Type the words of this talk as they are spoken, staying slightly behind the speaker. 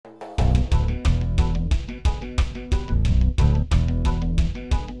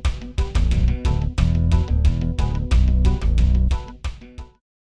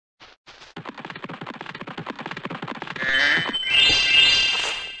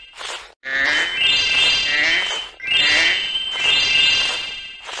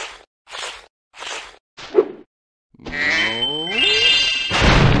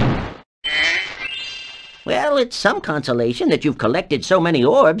it's some consolation that you've collected so many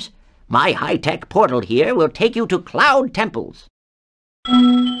orbs. My high-tech portal here will take you to Cloud Temples.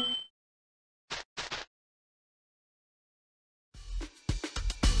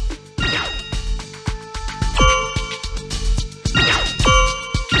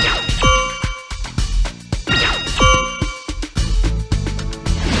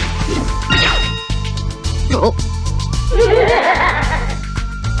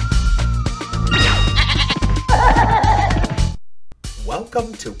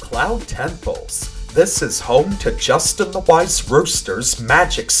 Welcome to Cloud Temples. This is home to Justin the Wise Rooster's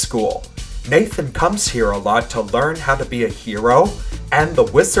magic school. Nathan comes here a lot to learn how to be a hero, and the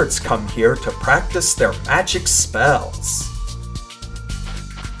wizards come here to practice their magic spells.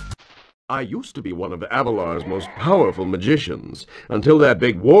 I used to be one of Avalar's most powerful magicians, until that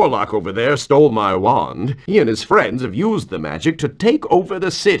big warlock over there stole my wand. He and his friends have used the magic to take over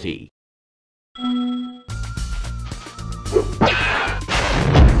the city.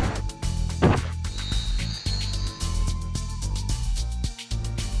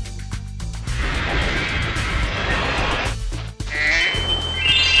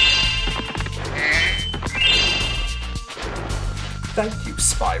 Thank you,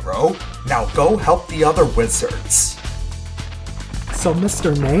 Spyro. Now go help the other wizards. So,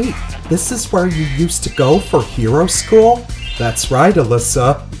 Mr. Nate, this is where you used to go for hero school? That's right,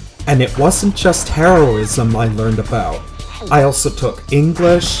 Alyssa. And it wasn't just heroism I learned about. I also took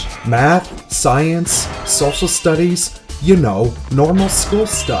English, math, science, social studies, you know, normal school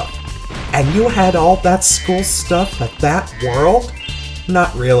stuff. And you had all that school stuff at that world?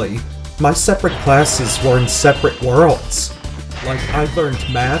 Not really. My separate classes were in separate worlds. Like, I learned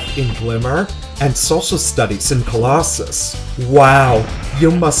math in Glimmer and social studies in Colossus. Wow,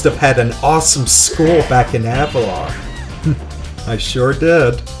 you must have had an awesome school back in Avalar. I sure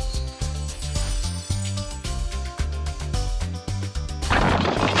did.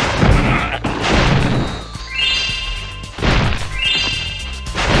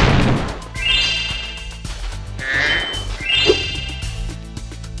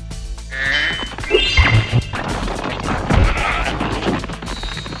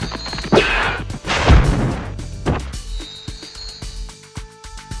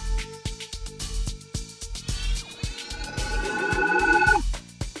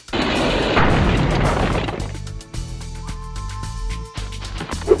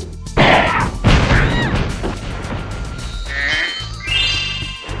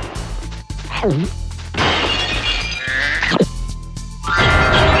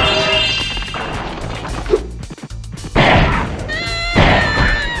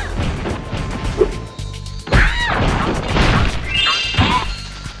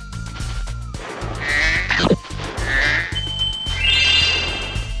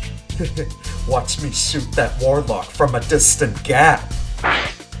 Watch me shoot that warlock from a distant gap.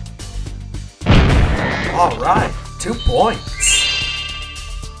 Alright, 2 points.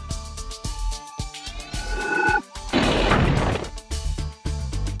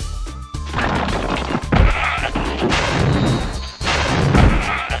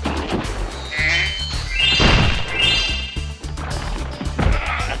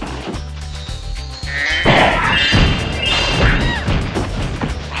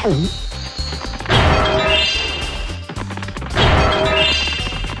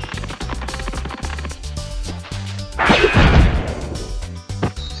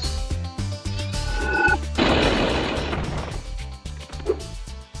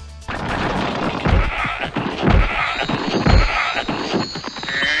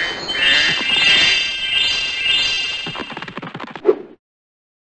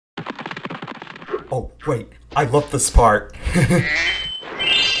 Oh, wait, I love this part.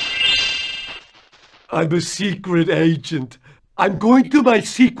 I'm a secret agent. I'm going to my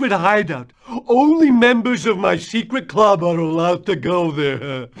secret hideout. Only members of my secret club are allowed to go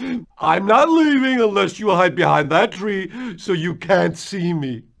there. I'm not leaving unless you hide behind that tree so you can't see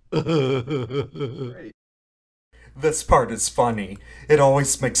me. This part is funny. It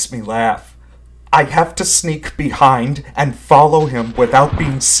always makes me laugh. I have to sneak behind and follow him without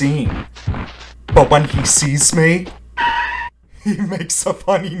being seen. But when he sees me, he makes a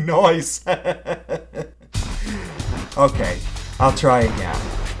funny noise. Okay, I'll try again.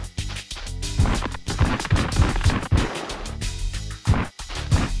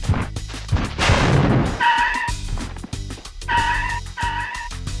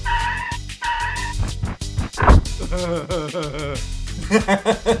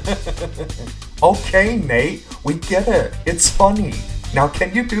 Okay, Nate, we get it. It's funny. Now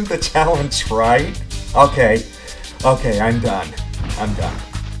can you do the challenge right? Okay, I'm done.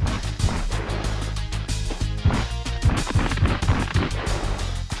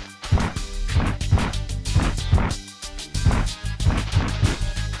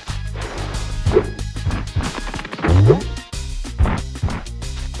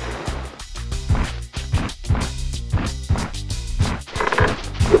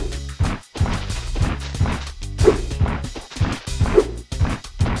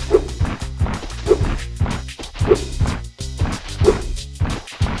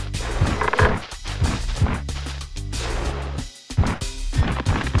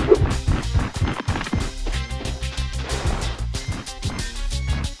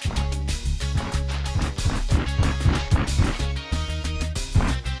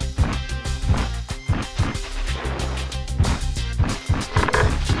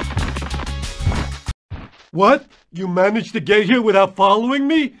 What? You managed to get here without following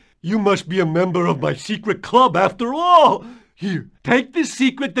me? You must be a member of my secret club after all. Here, take this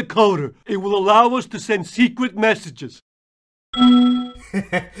secret decoder. It will allow us to send secret messages.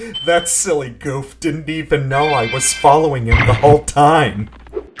 That silly goof didn't even know I was following him the whole time.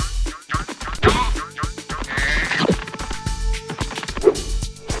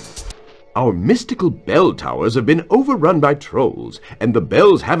 Our mystical bell towers have been overrun by trolls, and the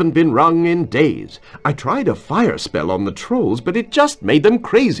bells haven't been rung in days. I tried a fire spell on the trolls, but it just made them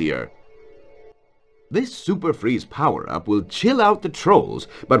crazier. This Super Freeze power-up will chill out the trolls,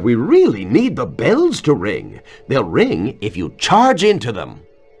 but we really need the bells to ring. They'll ring if you charge into them.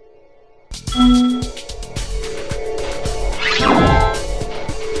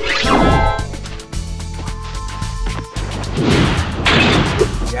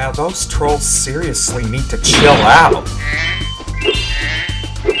 Yeah, those trolls seriously need to chill out.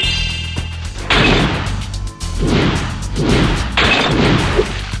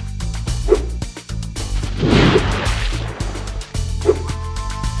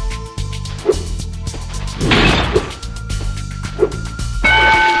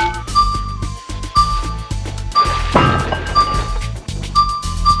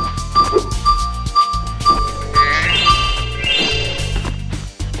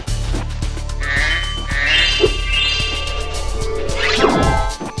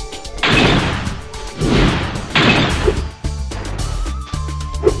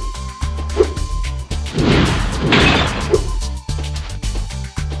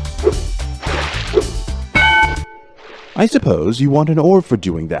 I suppose you want an orb for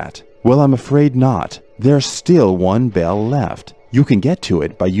doing that. Well, I'm afraid not. There's still one bell left. You can get to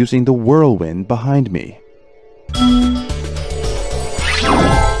it by using the whirlwind behind me.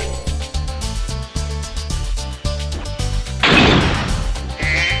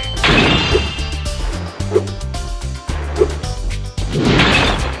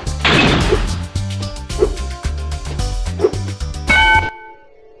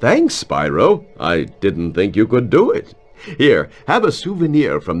 Thanks, Spyro. I didn't think you could do it. Here, have a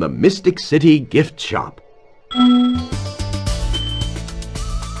souvenir from the Mystic City gift shop.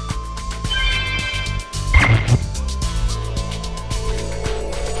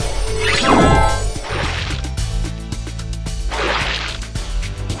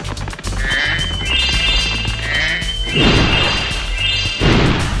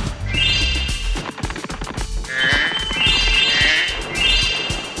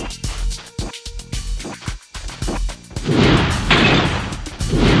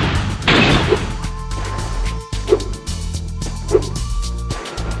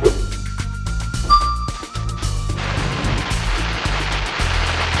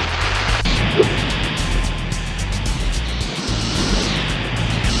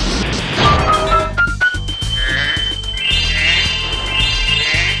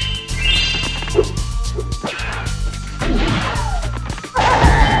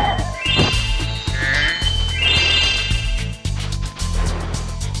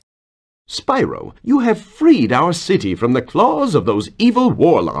 Spyro, you have freed our city from the claws of those evil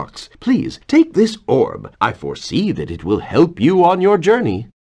warlocks. Please, take this orb. I foresee that it will help you on your journey.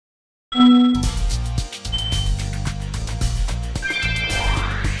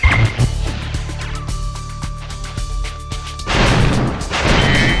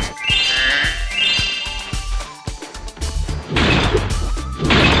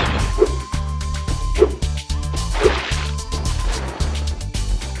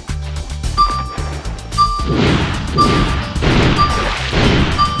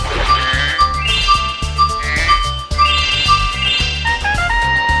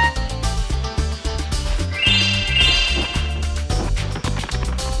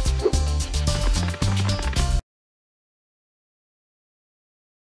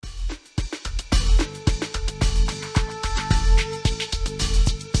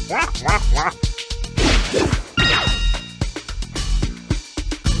 Wah, wah, wah.